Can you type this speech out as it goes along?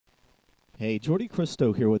Hey, Jordy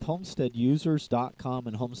Christo here with HomesteadUsers.com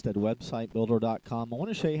and HomesteadWebsiteBuilder.com. I want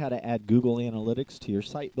to show you how to add Google Analytics to your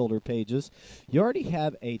site builder pages. You already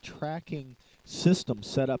have a tracking system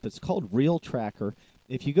set up. It's called Real Tracker.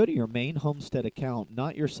 If you go to your main Homestead account,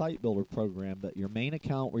 not your site builder program, but your main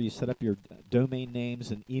account where you set up your domain names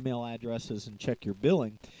and email addresses and check your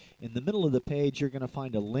billing, in the middle of the page you're going to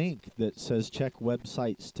find a link that says check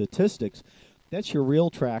website statistics. That's your Real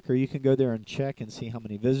Tracker. You can go there and check and see how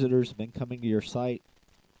many visitors have been coming to your site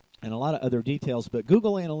and a lot of other details. But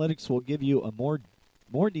Google Analytics will give you a more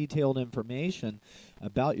detailed information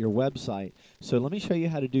about your website. So let me show you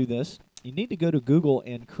how to do this. You need to go to Google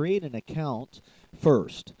and create an account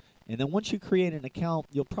first. And then once you create an account,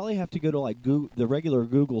 you'll probably have to go to like the regular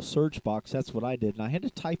Google search box. That's what I did. And I had to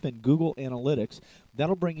type in Google Analytics.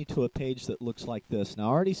 That'll bring you to a page that looks like this. Now,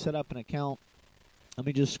 I already set up an account. Let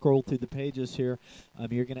me just scroll through the pages here.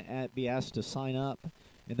 You're going to be asked to sign up.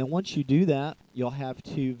 And then once you do that, you'll have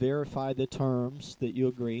to verify the terms that you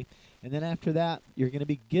agree. And then after that, you're going to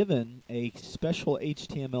be given a special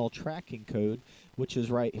HTML tracking code, which is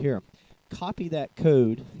right here. Copy that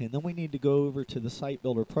code, and then we need to go over to the Site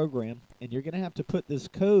Builder program, and you're going to have to put this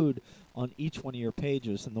code on each one of your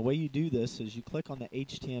pages. And the way you do this is you click on the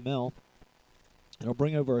HTML. It'll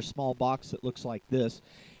bring over a small box that looks like this,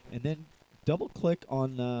 and then double-click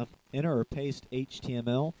on Enter or Paste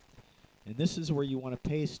HTML, and this is where you want to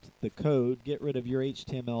paste the code. Get rid of your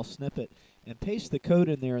HTML snippet and paste the code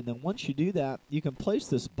in there, and then once you do that, you can place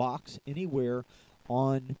this box anywhere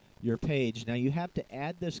on your page. Now, you have to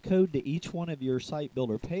add this code to each one of your site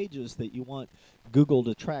builder pages that you want Google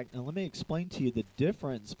to track. Now, let me explain to you the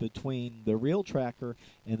difference between the Real Tracker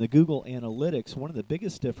and the Google Analytics. One of the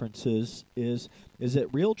biggest differences is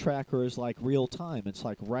that Real Tracker is like real time. It's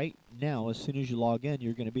like right now, as soon as you log in,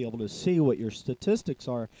 you're going to be able to see what your statistics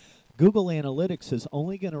are. Google Analytics is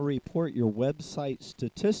only going to report your website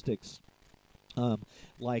statistics over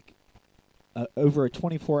a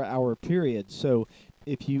 24-hour period. So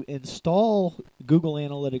if you install Google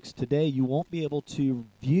Analytics today, you won't be able to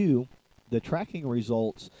view the tracking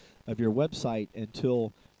results of your website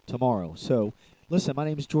until tomorrow. So listen, my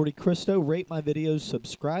name is Jordy Christo. Rate my videos,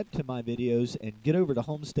 subscribe to my videos, and get over to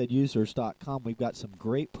HomesteadUsers.com. We've got some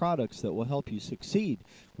great products that will help you succeed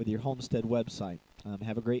with your homestead website.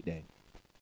 Have a great day.